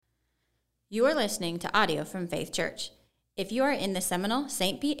You are listening to audio from Faith Church. If you are in the Seminole,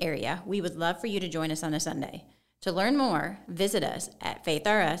 St. Pete area, we would love for you to join us on a Sunday. To learn more, visit us at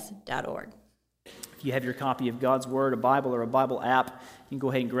faithrs.org. If you have your copy of God's Word, a Bible, or a Bible app, you can go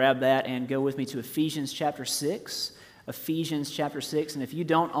ahead and grab that and go with me to Ephesians chapter 6. Ephesians chapter 6. And if you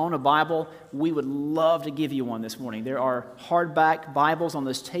don't own a Bible, we would love to give you one this morning. There are hardback Bibles on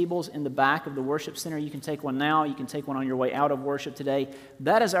those tables in the back of the worship center. You can take one now. You can take one on your way out of worship today.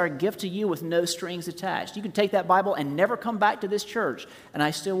 That is our gift to you with no strings attached. You can take that Bible and never come back to this church, and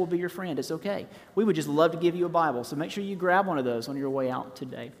I still will be your friend. It's okay. We would just love to give you a Bible, so make sure you grab one of those on your way out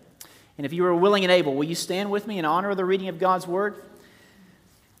today. And if you are willing and able, will you stand with me in honor of the reading of God's Word?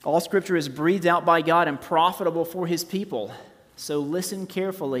 All Scripture is breathed out by God and profitable for His people. So listen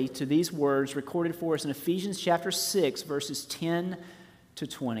carefully to these words recorded for us in Ephesians chapter 6, verses 10 to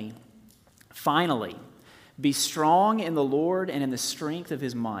 20. Finally, be strong in the Lord and in the strength of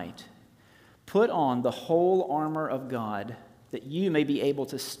His might. Put on the whole armor of God, that you may be able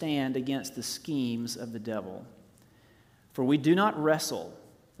to stand against the schemes of the devil. For we do not wrestle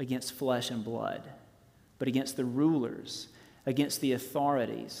against flesh and blood, but against the rulers, against the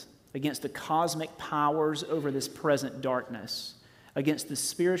authorities, against the cosmic powers over this present darkness, against the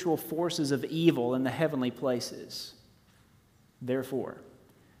spiritual forces of evil in the heavenly places. Therefore,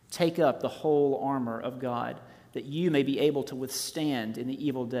 take up the whole armor of God, that you may be able to withstand in the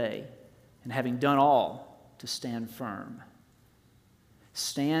evil day, and having done all, to stand firm.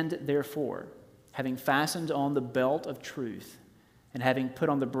 Stand, therefore, having fastened on the belt of truth, and having put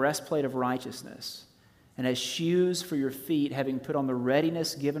on the breastplate of righteousness, and as shoes for your feet, having put on the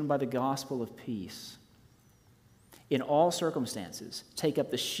readiness given by the gospel of peace. In all circumstances, take up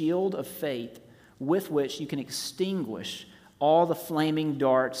the shield of faith with which you can extinguish all the flaming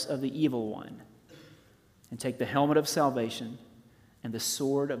darts of the evil one, and take the helmet of salvation and the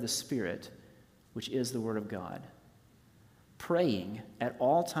sword of the Spirit, which is the Word of God, praying at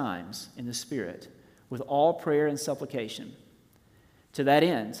all times in the Spirit with all prayer and supplication. To that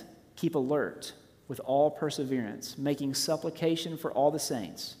end, keep alert with all perseverance, making supplication for all the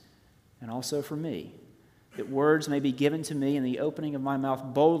saints, and also for me, that words may be given to me in the opening of my mouth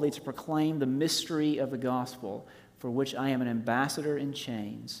boldly to proclaim the mystery of the gospel, for which I am an ambassador in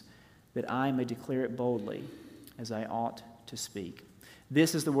chains, that I may declare it boldly as I ought to speak.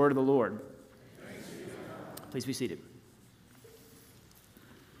 This is the word of the Lord. Please be seated.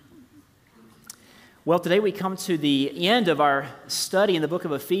 Well, today we come to the end of our study in the book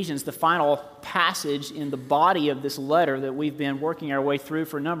of Ephesians, the final passage in the body of this letter that we've been working our way through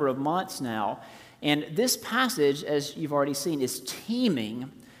for a number of months now. And this passage, as you've already seen, is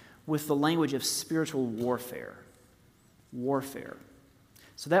teeming with the language of spiritual warfare. Warfare.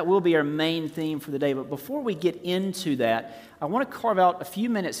 So that will be our main theme for the day. But before we get into that, I want to carve out a few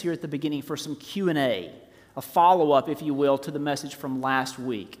minutes here at the beginning for some Q&A, a follow-up, if you will, to the message from last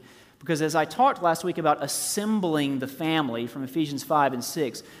week. Because as I talked last week about assembling the family from Ephesians 5 and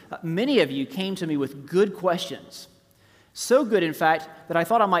 6, many of you came to me with good questions. So good, in fact, that I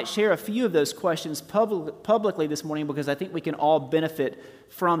thought I might share a few of those questions publicly this morning because I think we can all benefit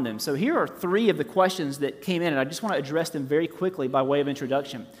from them. So here are three of the questions that came in, and I just want to address them very quickly by way of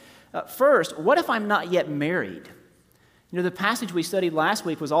introduction. First, what if I'm not yet married? You know, the passage we studied last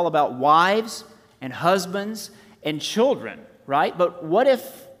week was all about wives and husbands and children, right? But what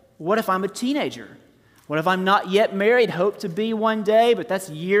if I'm a teenager? What if I'm not yet married, hope to be one day, but that's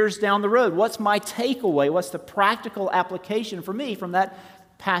years down the road? What's my takeaway? What's the practical application for me from that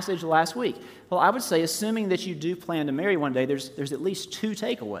passage last week? Well, I would say, assuming that you do plan to marry one day, there's at least two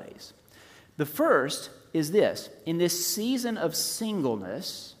takeaways. The first is this: in this season of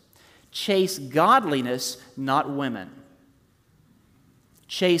singleness, chase godliness, not women.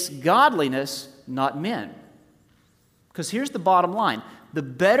 Chase godliness, not men. Because here's the bottom line. The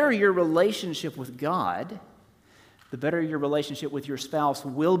better your relationship with God, the better your relationship with your spouse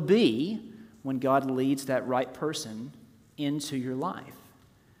will be when God leads that right person into your life.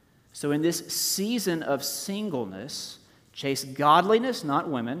 So in this season of singleness, chase godliness, not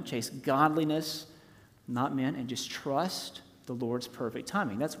women. Chase godliness, not men. And just trust the Lord's perfect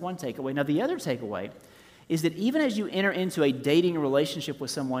timing. That's one takeaway. Now, the other takeaway is that even as you enter into a dating relationship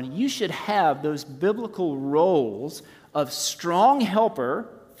with someone, you should have those biblical roles of strong helper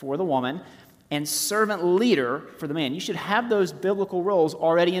for the woman and servant leader for the man. You should have those biblical roles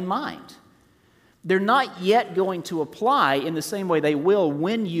already in mind. They're not yet going to apply in the same way they will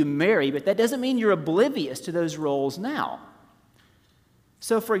when you marry, but that doesn't mean you're oblivious to those roles now.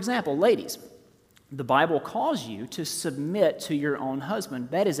 So, for example, ladies, the Bible calls you to submit to your own husband.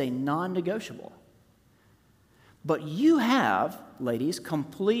 That is a non-negotiable. But you have, ladies,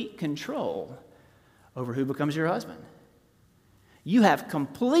 complete control over who becomes your husband. You have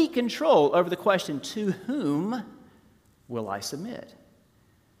complete control over the question, to whom will I submit?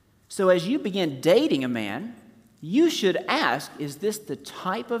 So as you begin dating a man, you should ask, is this the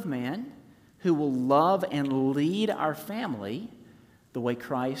type of man who will love and lead our family the way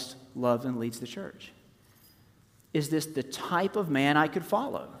Christ loves and leads the church? Is this the type of man I could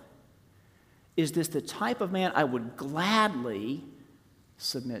follow? Is this the type of man I would gladly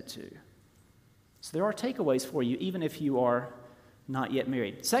submit to? So there are takeaways for you, even if you are not yet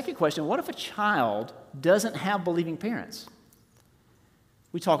married. Second question, what if a child doesn't have believing parents?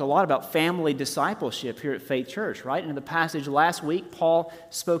 We talk a lot about family discipleship here at Faith Church, right? And in the passage last week, Paul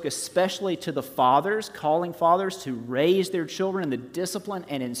spoke especially to the fathers, calling fathers to raise their children in the discipline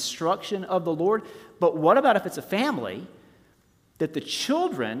and instruction of the Lord. But what about if it's a family that the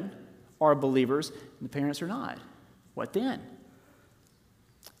children are believers and the parents are not? What then?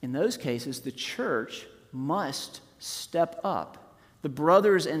 In those cases, the church must step up. The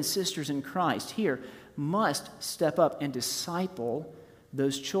brothers and sisters in Christ here must step up and disciple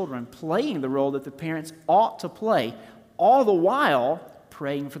those children, playing the role that the parents ought to play, all the while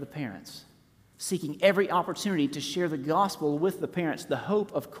praying for the parents, seeking every opportunity to share the gospel with the parents. The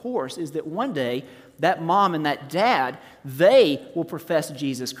hope, of course, is that one day that mom and that dad, they will profess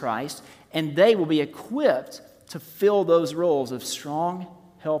Jesus Christ, and they will be equipped to fill those roles of strong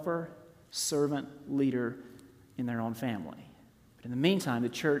helper, servant, leader in their own family. But in the meantime, the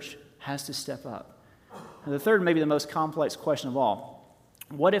church has to step up. And the third, maybe the most complex question of all,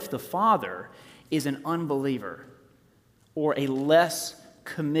 what if the father is an unbeliever or a less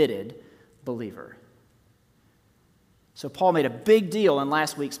committed believer? So Paul made a big deal in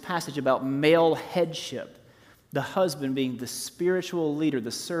last week's passage about male headship, the husband being the spiritual leader,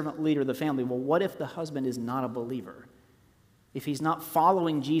 the servant leader of the family. Well, what if the husband is not a believer? If he's not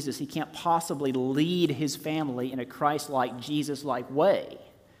following Jesus, he can't possibly lead his family in a Christ-like, Jesus-like way.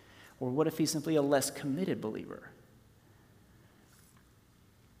 Or what if he's simply a less committed believer?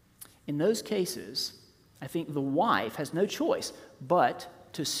 In those cases, I think the wife has no choice but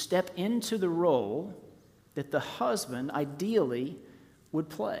to step into the role that the husband ideally would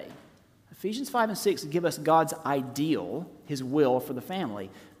play. Ephesians 5 and 6 give us God's ideal, his will for the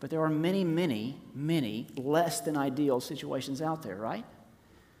family, but there are many, many, many less than ideal situations out there, right?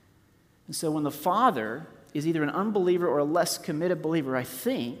 And so when the father is either an unbeliever or a less committed believer, I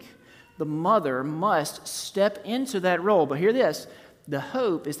think the mother must step into that role. But hear this, the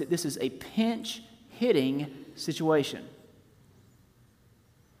hope is that this is a pinch-hitting situation.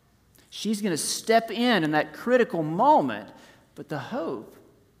 She's going to step in that critical moment, but the hope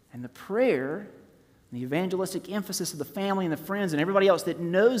and the prayer and the evangelistic emphasis of the family and the friends and everybody else that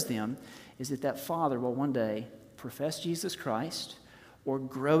knows them is that that father will one day profess Jesus Christ or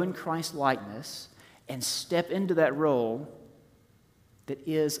grow in Christ's likeness and step into that role that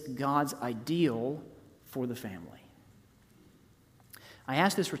is God's ideal for the family. I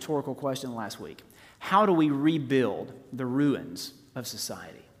asked this rhetorical question last week. How do we rebuild the ruins of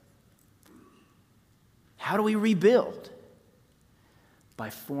society? How do we rebuild? By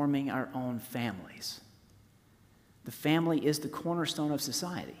forming our own families. The family is the cornerstone of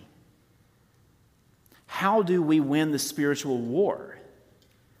society. How do we win the spiritual war?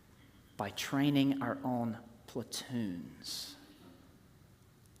 By training our own platoons.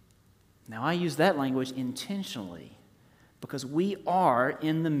 Now, I use that language intentionally because we are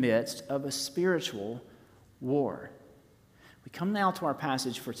in the midst of a spiritual war. We come now to our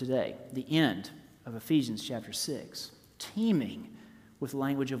passage for today, the end of Ephesians chapter 6, teeming with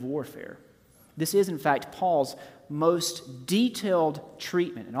language of warfare. This is, in fact, Paul's most detailed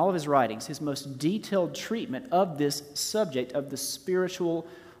treatment in all of his writings, his most detailed treatment of this subject of the spiritual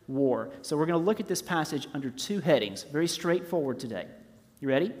war. So we're going to look at this passage under two headings, very straightforward today. You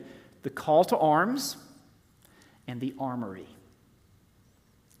ready? The call to arms and the armory.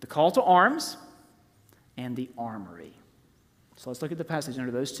 The call to arms and the armory. So let's look at the passage under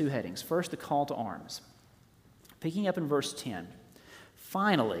those two headings. First, the call to arms. Picking up in verse 10.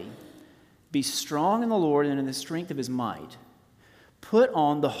 Finally, be strong in the Lord and in the strength of his might. Put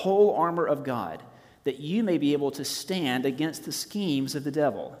on the whole armor of God, that you may be able to stand against the schemes of the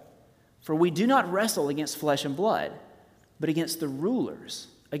devil. For we do not wrestle against flesh and blood, but against the rulers,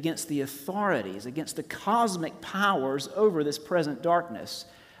 against the authorities, against the cosmic powers over this present darkness,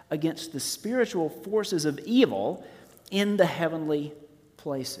 against the spiritual forces of evil in the heavenly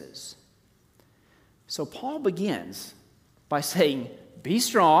places. So Paul begins by saying, be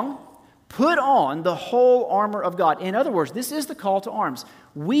strong, put on the whole armor of God. In other words, this is the call to arms.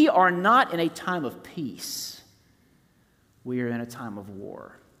 We are not in a time of peace. we are in a time of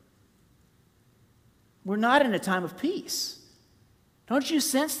war. We're not in a time of peace. Don't you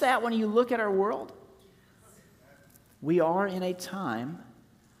sense that when you look at our world? We are in a time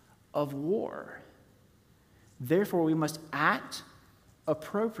of war. Therefore, we must act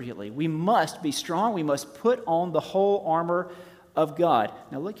appropriately. We must be strong. We must put on the whole armor of God.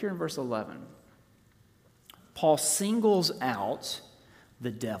 Now look here in verse 11. Paul singles out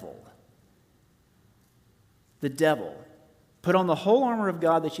the devil. The devil. Put on the whole armor of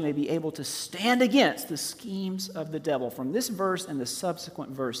God that you may be able to stand against the schemes of the devil. From this verse and the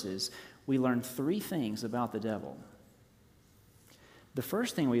subsequent verses, we learn three things about the devil. The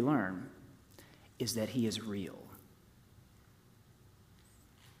first thing we learn is that he is real.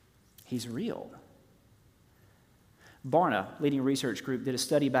 He's real. Barna, leading research group, did a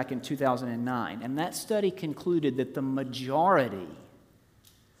study back in 2009, and that study concluded that the majority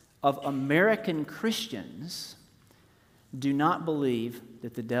of American Christians do not believe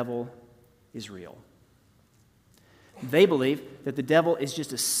that the devil is real. They believe that the devil is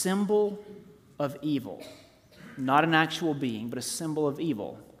just a symbol of evil, not an actual being, but a symbol of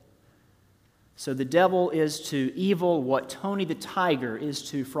evil. So the devil is to evil what Tony the Tiger is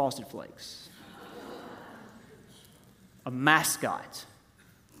to Frosted Flakes. A mascot,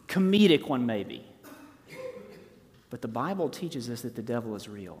 comedic one maybe. But the Bible teaches us that the devil is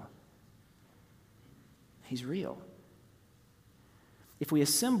real. He's real. If we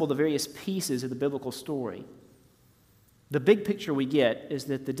assemble the various pieces of the biblical story, the big picture we get is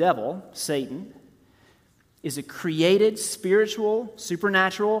that the devil, Satan, is a created, spiritual,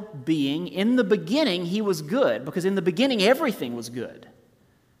 supernatural being. In the beginning, he was good, because in the beginning, everything was good.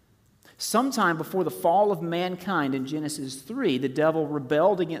 Sometime before the fall of mankind in Genesis 3, the devil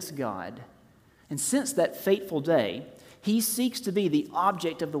rebelled against God. And since that fateful day, he seeks to be the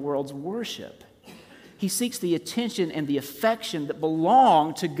object of the world's worship. He seeks the attention and the affection that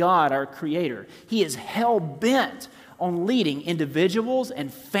belong to God, our Creator. He is hell-bent on leading individuals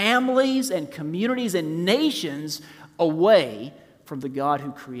and families and communities and nations away from the God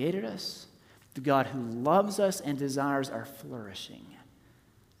who created us, the God who loves us and desires our flourishing.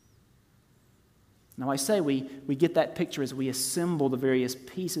 Now, I say we get that picture as we assemble the various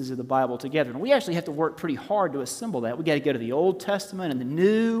pieces of the Bible together. And we actually have to work pretty hard to assemble that. We got to go to the Old Testament and the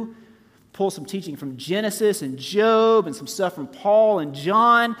New, pull some teaching from Genesis and Job and some stuff from Paul and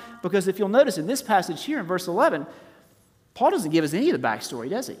John. Because if you'll notice in this passage here in verse 11, Paul doesn't give us any of the backstory,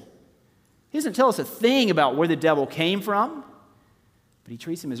 does he? He doesn't tell us a thing about where the devil came from, but he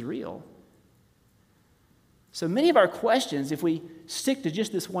treats him as real. So many of our questions, if we stick to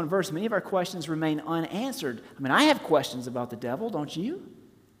just this one verse, many of our questions remain unanswered. I mean, I have questions about the devil, don't you?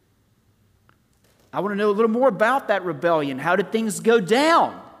 I want to know a little more about that rebellion. How did things go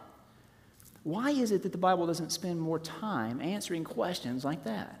down? Why is it that the Bible doesn't spend more time answering questions like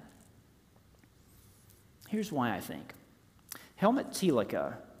that? Here's why I think. Helmut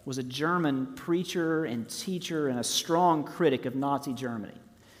Thielicke was a German preacher and teacher and a strong critic of Nazi Germany.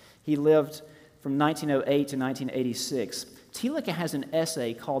 He lived from 1908 to 1986. Thielicke has an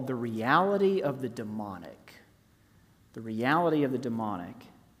essay called The Reality of the Demonic. The Reality of the Demonic.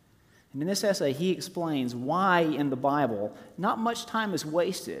 And in this essay, he explains why in the Bible not much time is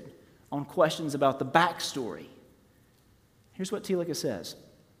wasted on questions about the backstory. Here's what Thielicke says.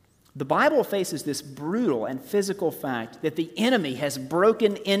 The Bible faces this brutal and physical fact that the enemy has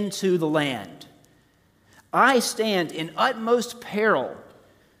broken into the land. I stand in utmost peril.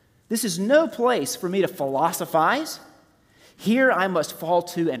 This is no place for me to philosophize. Here I must fall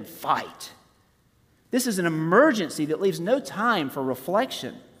to and fight. This is an emergency that leaves no time for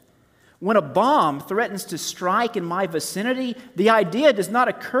reflection. When a bomb threatens to strike in my vicinity, the idea does not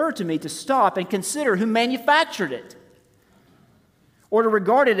occur to me to stop and consider who manufactured it, or to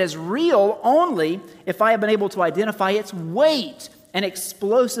regard it as real only if I have been able to identify its weight and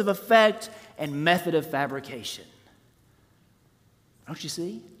explosive effect and method of fabrication. Don't you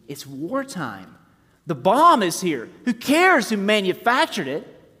see? It's wartime. The bomb is here. Who cares who manufactured it?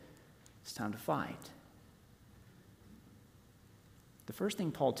 It's time to fight. The first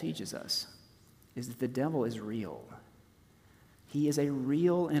thing Paul teaches us is that the devil is real. He is a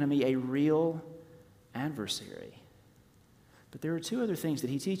real enemy, a real adversary. But there are two other things that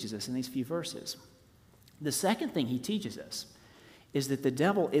he teaches us in these few verses. The second thing he teaches us is that the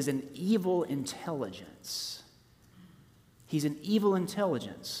devil is an evil intelligence. He's an evil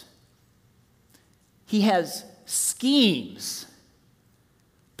intelligence. He has schemes,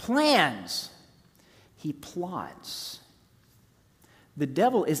 plans. He plots. The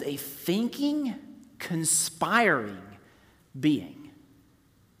devil is a thinking, conspiring being.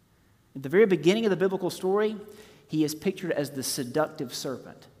 At the very beginning of the biblical story, he is pictured as the seductive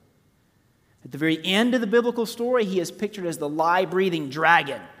serpent. At the very end of the biblical story, he is pictured as the lie-breathing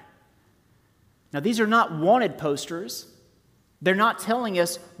dragon. Now, these are not wanted posters. They're not telling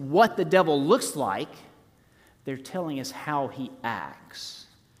us what the devil looks like. They're telling us how he acts.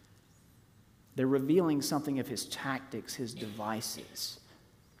 They're revealing something of his tactics, his devices.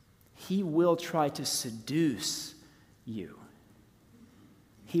 He will try to seduce you.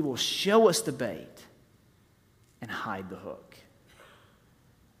 He will show us the bait and hide the hook.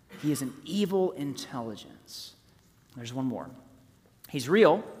 He is an evil intelligence. There's one more. He's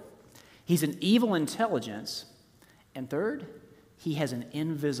real. He's an evil intelligence. And third, he has an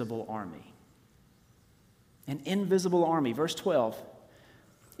invisible army. An invisible army. Verse 12.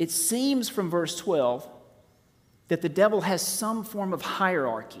 It seems from verse 12 that the devil has some form of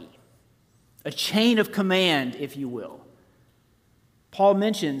hierarchy, a chain of command, if you will. Paul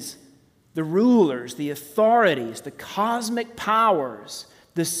mentions the rulers, the authorities, the cosmic powers,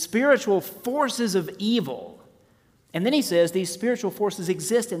 the spiritual forces of evil. And then he says these spiritual forces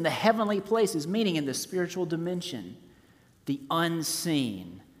exist in the heavenly places, meaning in the spiritual dimension, the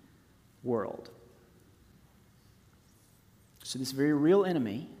unseen world. So this very real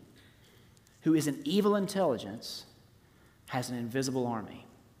enemy, who is an evil intelligence, has an invisible army.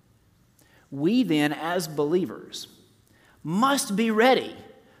 We then, as believers, must be ready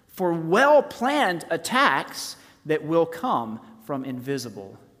for well-planned attacks that will come from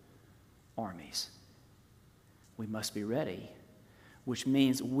invisible armies. We must be ready, which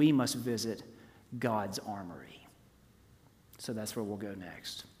means we must visit God's armory. So that's where we'll go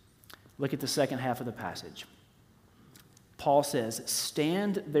next. Look at the second half of the passage. Paul says,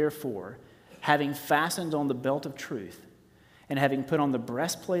 "Stand therefore, having fastened on the belt of truth, and having put on the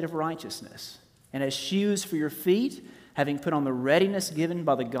breastplate of righteousness, and as shoes for your feet, having put on the readiness given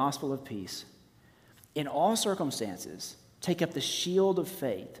by the gospel of peace. In all circumstances, take up the shield of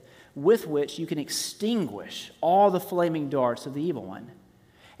faith, with which you can extinguish all the flaming darts of the evil one,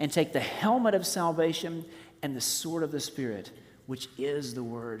 and take the helmet of salvation and the sword of the Spirit, which is the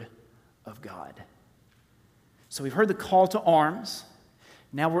word of God." So we've heard the call to arms.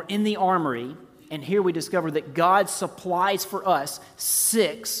 Now we're in the armory, and here we discover that God supplies for us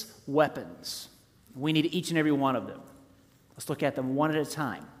 6 weapons. We need each and every one of them. Let's look at them one at a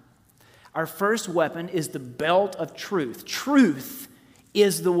time. Our first weapon is the belt of truth. Truth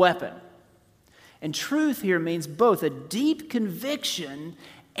is the weapon. And truth here means both a deep conviction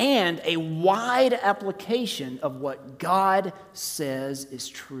and a wide application of what God says is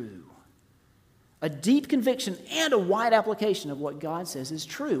true. A deep conviction and a wide application of what God says is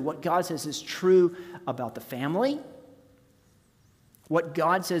true. What God says is true about the family. What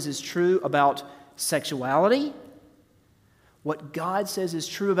God says is true about sexuality. What God says is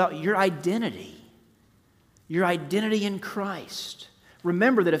true about your identity in Christ.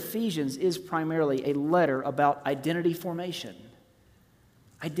 Remember that Ephesians is primarily a letter about identity formation.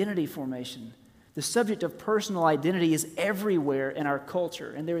 Identity formation. The subject of personal identity is everywhere in our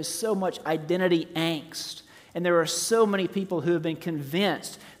culture, and there is so much identity angst. And there are so many people who have been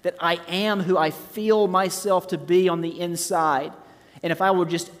convinced that I am who I feel myself to be on the inside. And if I will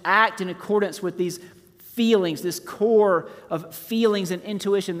just act in accordance with these feelings, this core of feelings and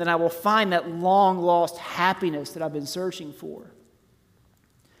intuition, then I will find that long-lost happiness that I've been searching for.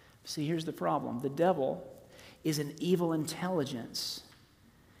 See, here's the problem. The devil is an evil intelligence.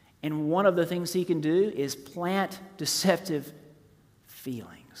 And one of the things he can do is plant deceptive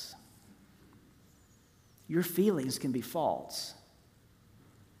feelings. Your feelings can be false.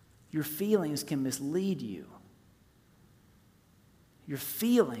 Your feelings can mislead you. Your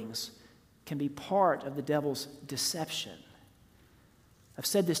feelings can be part of the devil's deception. I've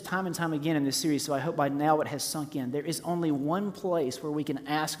said this time and time again in this series, so I hope by now it has sunk in. There is only one place where we can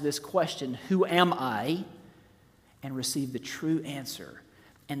ask this question, who am I, and receive the true answer.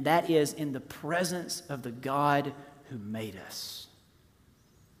 And that is in the presence of the God who made us.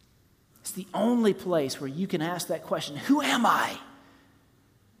 It's the only place where you can ask that question, who am I?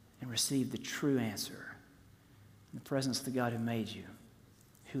 And receive the true answer. In the presence of the God who made you,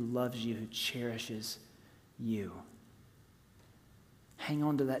 who loves you, who cherishes you. Hang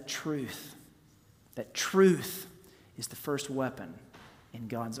on to that truth. That truth is the first weapon in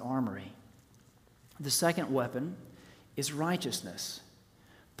God's armory. The second weapon is righteousness.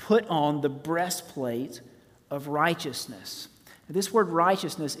 Put on the breastplate of righteousness. This word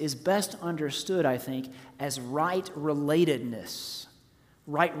righteousness is best understood, I think, as right relatedness.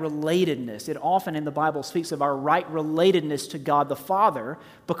 Right relatedness. It often in the Bible speaks of our right relatedness to God the Father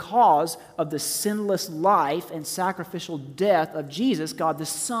because of the sinless life and sacrificial death of Jesus, God the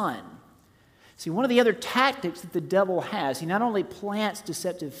Son. See, one of the other tactics that the devil has, he not only plants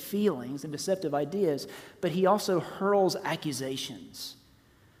deceptive feelings and deceptive ideas, but he also hurls accusations.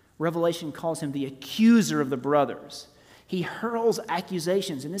 Revelation calls him the accuser of the brothers. He hurls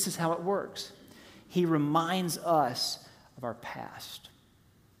accusations, and this is how it works. He reminds us of our past.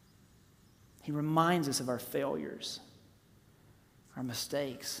 He reminds us of our failures, our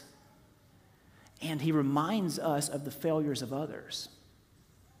mistakes, and he reminds us of the failures of others.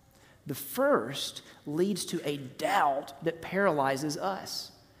 The first leads to a doubt that paralyzes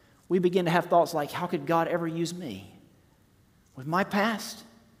us. We begin to have thoughts like, how could God ever use me? With my past,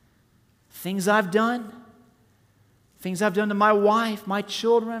 things I've done to my wife, my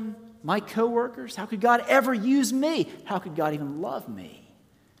children, my coworkers, how could God ever use me? How could God even love me?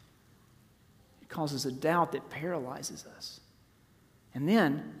 It causes a doubt that paralyzes us. And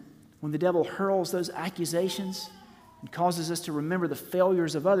then, when the devil hurls those accusations and causes us to remember the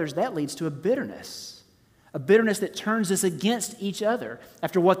failures of others, that leads to a bitterness that turns us against each other.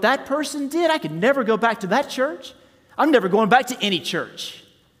 After what that person did, I could never go back to that church. I'm never going back to any church.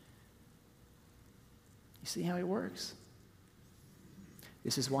 You see how it works?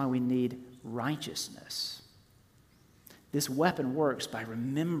 This is why we need righteousness. This weapon works by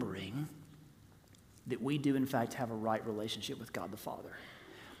remembering that we do in fact have a right relationship with God the Father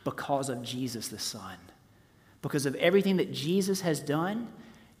because of Jesus the Son. Because of everything that Jesus has done,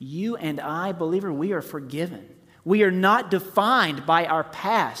 you and I, believer, we are forgiven. We are not defined by our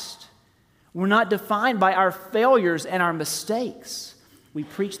past. We're not defined by our failures and our mistakes. We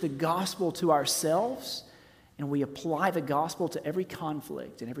preach the gospel to ourselves, and we apply the gospel to every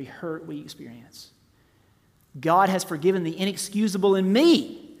conflict and every hurt we experience. God has forgiven the inexcusable in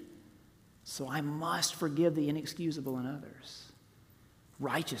me, so I must forgive the inexcusable in others.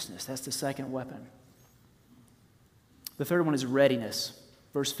 Righteousness, that's the second weapon. The third one is readiness.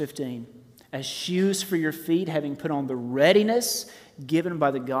 Verse 15, as shoes for your feet, having put on the readiness given by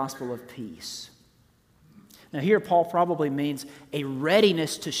the gospel of peace. Now here Paul probably means a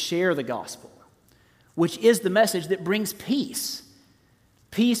readiness to share the gospel, which is the message that brings peace.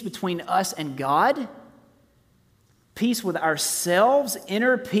 Peace between us and God, peace with ourselves,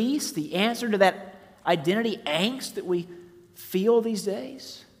 inner peace, the answer to that identity angst that we feel these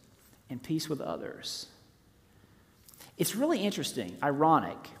days, and peace with others. It's really interesting,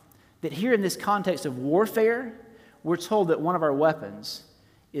 ironic, that here in this context of warfare, we're told that one of our weapons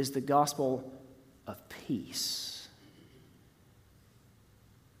is the gospel of peace.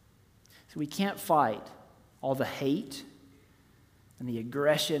 So we can't fight all the hate and the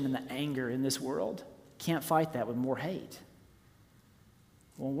aggression and the anger in this world. Can't fight that with more hate.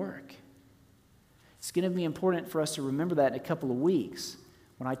 It won't work. It's going to be important for us to remember that in a couple of weeks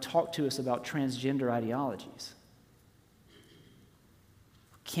when I talk to us about transgender ideologies.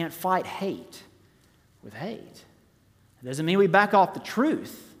 Can't fight hate with hate. It doesn't mean we back off the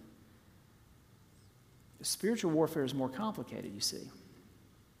truth. The spiritual warfare is more complicated, you see.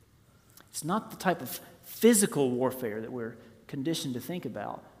 It's not the type of physical warfare that we're conditioned to think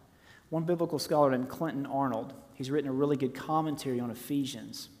about. One biblical scholar named Clinton Arnold, he's written a really good commentary on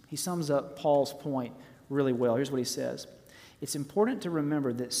Ephesians. He sums up Paul's point really well. Here's what he says. It's important to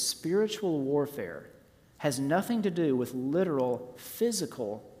remember that spiritual warfare has nothing to do with literal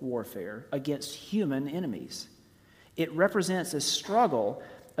physical warfare against human enemies. It represents a struggle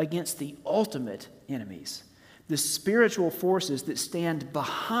against the ultimate enemies, the spiritual forces that stand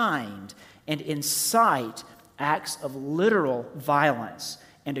behind and incite acts of literal violence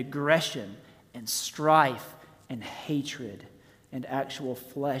and aggression and strife and hatred and actual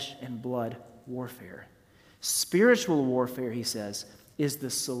flesh and blood warfare. Spiritual warfare, he says, is the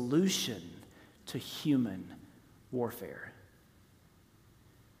solution to human warfare.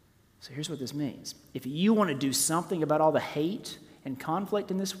 So here's what this means. If you want to do something about all the hate and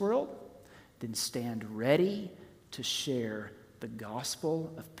conflict in this world, then stand ready to share the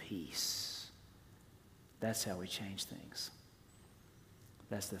gospel of peace. That's how we change things.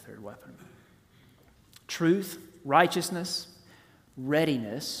 That's the third weapon. Truth, righteousness,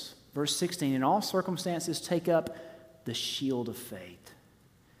 readiness. Verse 16, in all circumstances take up the shield of faith.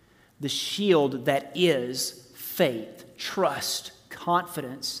 The shield that is faith, trust,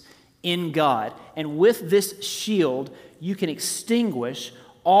 confidence in God. And with this shield, you can extinguish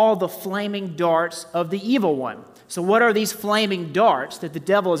all the flaming darts of the evil one. So what are these flaming darts that the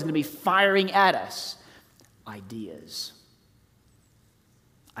devil is going to be firing at us? Ideas.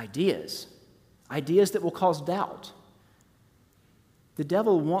 Ideas. Ideas that will cause doubt. The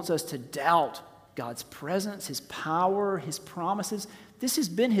devil wants us to doubt God's presence, His power, His promises. This has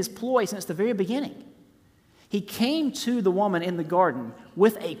been his ploy since the very beginning. He came to the woman in the garden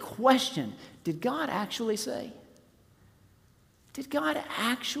with a question. Did God actually say? Did God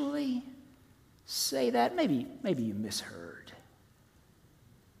actually say that? Maybe you misheard.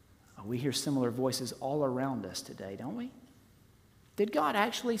 Oh, we hear similar voices all around us today, don't we? Did God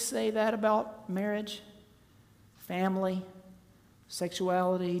actually say that about marriage, family,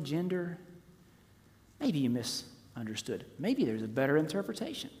 sexuality, gender? Maybe you misunderstood. Maybe there's a better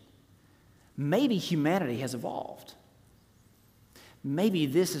interpretation. Maybe humanity has evolved. Maybe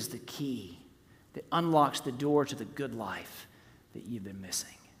this is the key that unlocks the door to the good life that you've been missing.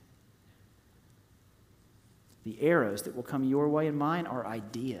 The arrows that will come your way and mine are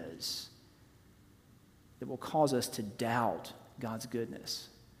ideas that will cause us to doubt God's goodness.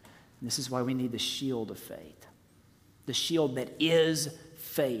 And this is why we need the shield of faith. The shield that is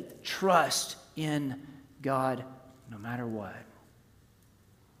faith. Trust in God no matter what.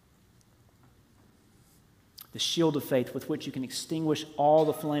 The shield of faith with which you can extinguish all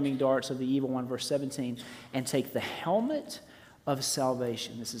the flaming darts of the evil one, verse 17, and take the helmet of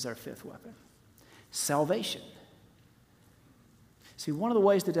salvation. This is our fifth weapon. Salvation. See, one of the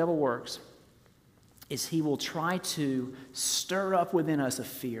ways the devil works is he will try to stir up within us a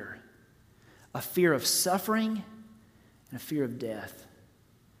fear of suffering and a fear of death.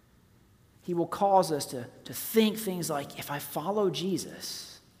 He will cause us to think things like, if I follow Jesus,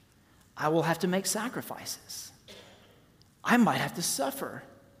 I will have to make sacrifices. I might have to suffer.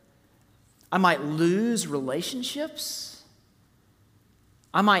 I might lose relationships.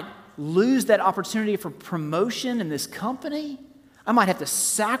 I might lose that opportunity for promotion in this company. I might have to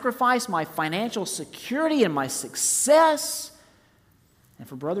sacrifice my financial security and my success. And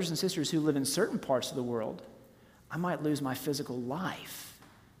for brothers and sisters who live in certain parts of the world, I might lose my physical life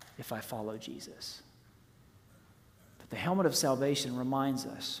if I follow Jesus. But the helmet of salvation reminds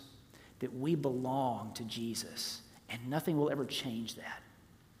us that we belong to Jesus, and nothing will ever change that.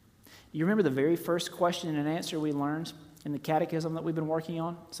 You remember the very first question and answer we learned in the catechism that we've been working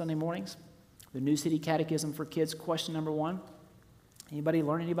on Sunday mornings? The New City Catechism for Kids, question number 1. Anybody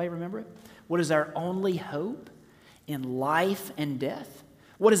learn? Anybody remember it? What is our only hope in life and death?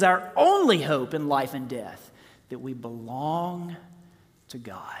 What is our only hope in life and death? That we belong to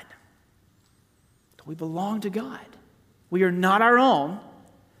God. That we belong to God. We are not our own,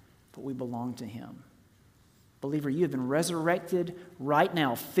 but we belong to Him. Believer, you have been resurrected right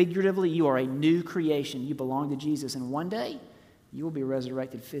now. Figuratively, you are a new creation. You belong to Jesus, and one day, you will be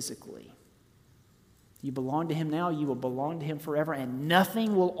resurrected physically. You belong to Him now, you will belong to Him forever, and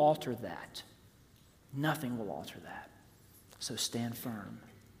nothing will alter that. Nothing will alter that. So stand firm.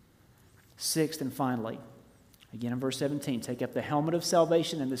 Sixth and finally, again in verse 17, take up the helmet of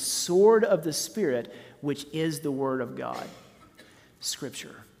salvation and the sword of the Spirit, which is the Word of God.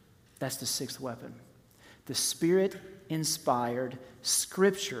 Scripture. That's the sixth weapon. The Spirit-inspired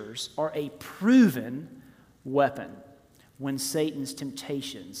Scriptures are a proven weapon when Satan's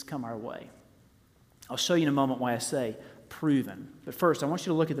temptations come our way. I'll show you in a moment why I say proven. But first, I want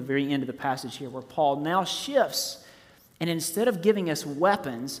you to look at the very end of the passage here where Paul now shifts, and instead of giving us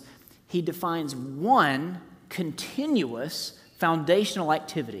weapons, he defines one continuous foundational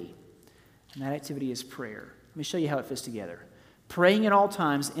activity. And that activity is prayer. Let me show you how it fits together. Praying at all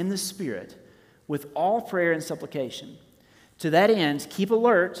times in the Spirit with all prayer and supplication. To that end, keep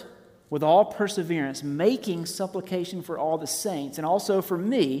alert with all perseverance, making supplication for all the saints, and also for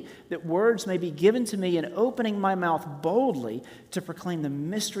me, that words may be given to me in opening my mouth boldly to proclaim the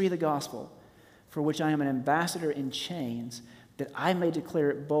mystery of the gospel, for which I am an ambassador in chains, that I may declare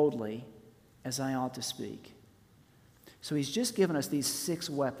it boldly as I ought to speak. So he's just given us these 6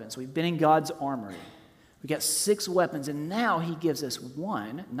 weapons. We've been in God's armory. We've got 6 weapons, and now he gives us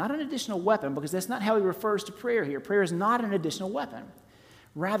one, not an additional weapon, because that's not how he refers to prayer here. Prayer is not an additional weapon.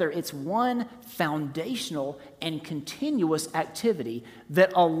 Rather, it's one foundational and continuous activity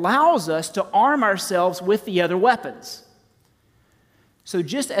that allows us to arm ourselves with the other weapons. So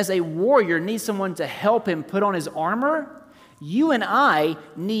just as a warrior needs someone to help him put on his armor, you and I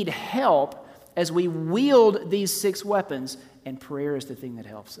need help as we wield these 6 weapons, and prayer is the thing that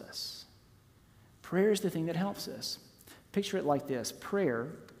helps us. Prayer is the thing that helps us. Picture it like this. Prayer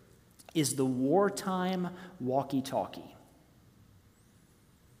is the wartime walkie-talkie.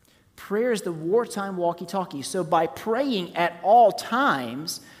 Prayer is the wartime walkie-talkie. So by praying at all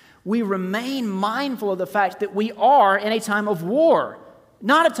times, we remain mindful of the fact that we are in a time of war,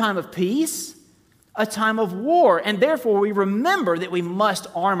 not a time of peace, a time of war. And therefore, we remember that we must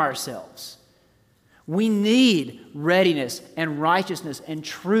arm ourselves. We need readiness and righteousness and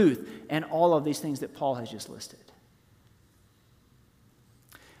truth and all of these things that Paul has just listed.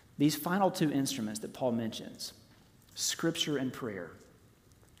 These final two instruments that Paul mentions, Scripture and prayer,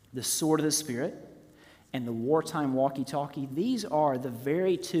 the sword of the Spirit and the wartime walkie-talkie, these are the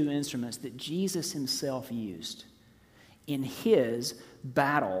very two instruments that Jesus himself used in his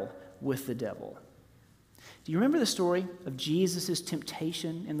battle with the devil. Do you remember the story of Jesus'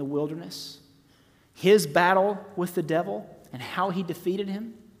 temptation in the wilderness? His battle with the devil and how he defeated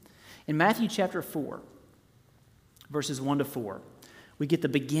him? In Matthew chapter 4, verses 1 to 4, we get the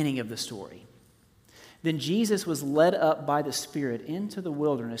beginning of the story. Then Jesus was led up by the Spirit into the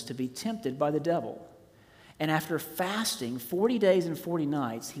wilderness to be tempted by the devil. And after fasting 40 days and 40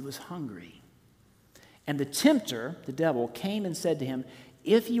 nights, he was hungry. And the tempter, the devil, came and said to him,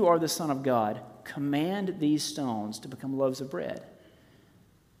 "If you are the Son of God, command these stones to become loaves of bread."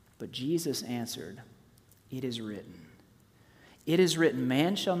 But Jesus answered, "It is written, it is written,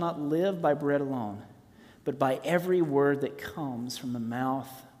 man shall not live by bread alone, but by every word that comes from the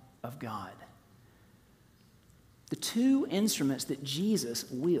mouth of God." The two instruments that Jesus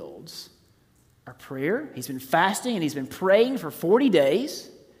wields are prayer. He's been fasting and he's been praying for 40 days.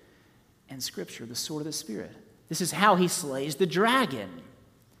 And Scripture, the sword of the Spirit. This is how he slays the dragon.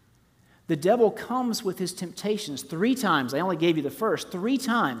 The devil comes with his temptations 3 times. I only gave you the first. 3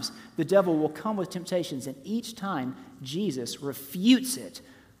 times the devil will come with temptations, and each time Jesus refutes it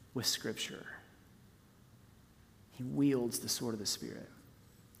with Scripture. He wields the sword of the Spirit.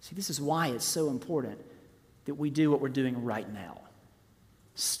 See, this is why it's so important that we do what we're doing right now,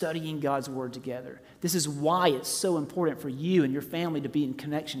 studying God's Word together. This is why it's so important for you and your family to be in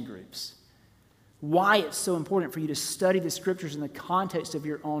connection groups. Why it's so important for you to study the Scriptures in the context of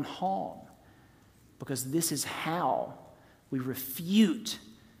your own home. Because this is how we refute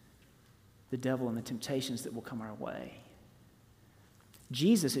the devil and the temptations that will come our way.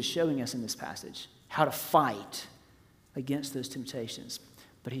 Jesus is showing us in this passage how to fight against those temptations.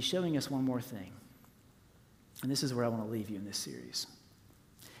 But he's showing us one more thing. And this is where I want to leave you in this series.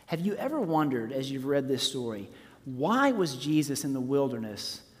 Have you ever wondered, as you've read this story, why was Jesus in the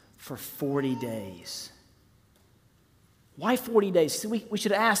wilderness for 40 days? Why 40 days? See, we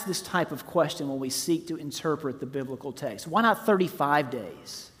should ask this type of question when we seek to interpret the biblical text. Why not 35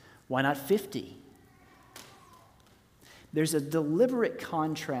 days? Why not 50? There's a deliberate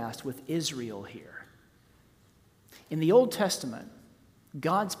contrast with Israel here. In the Old Testament,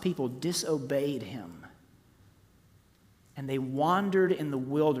 God's people disobeyed him, and they wandered in the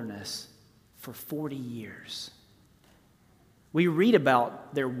wilderness for 40 years. We read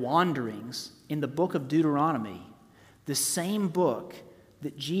about their wanderings in the book of Deuteronomy, the same book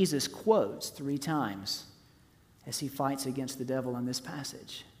that Jesus quotes 3 times as he fights against the devil in this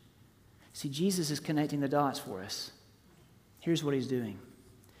passage. See, Jesus is connecting the dots for us. Here's what he's doing.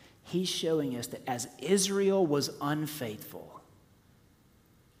 He's showing us that as Israel was unfaithful,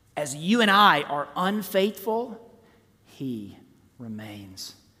 as you and I are unfaithful, he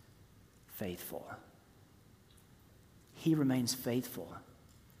remains faithful. He remains faithful.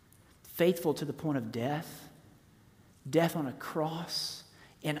 Faithful to the point of death. Death on a cross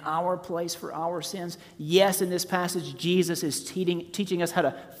in our place for our sins. Yes, in this passage, Jesus is teaching us how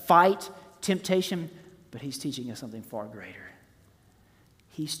to fight temptation, but he's teaching us something far greater.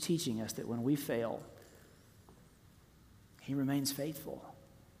 He's teaching us that when we fail, he remains faithful.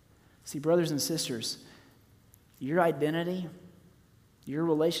 See, brothers and sisters, your identity, your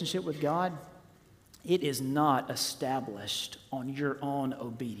relationship with God, it is not established on your own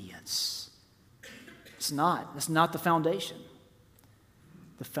obedience. It's not. That's not the foundation.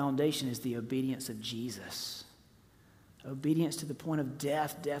 The foundation is the obedience of Jesus. Obedience to the point of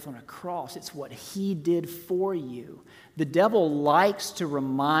death on a cross. It's what he did for you. The devil likes to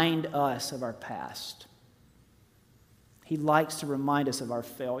remind us of our past. He likes to remind us of our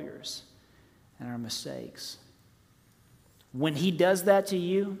failures and our mistakes. When he does that to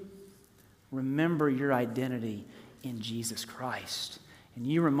you, remember your identity in Jesus Christ. And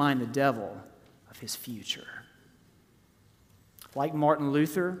you remind the devil of his future. Like Martin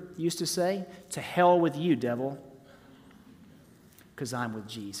Luther used to say, "To hell with you, devil, because I'm with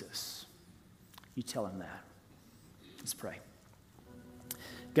Jesus." You tell him that. Let's pray.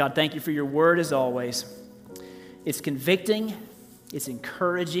 God, thank you for your word as always. It's convicting, it's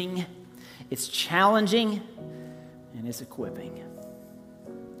encouraging, it's challenging, and it's equipping.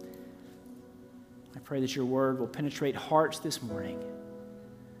 I pray that your word will penetrate hearts this morning,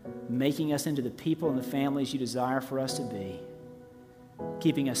 making us into the people and the families you desire for us to be,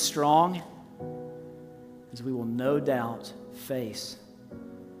 keeping us strong as we will no doubt face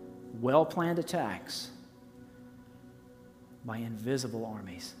well-planned attacks by invisible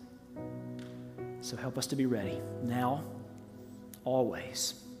armies. So help us to be ready now,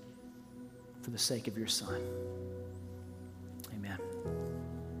 always. for the sake of your Son.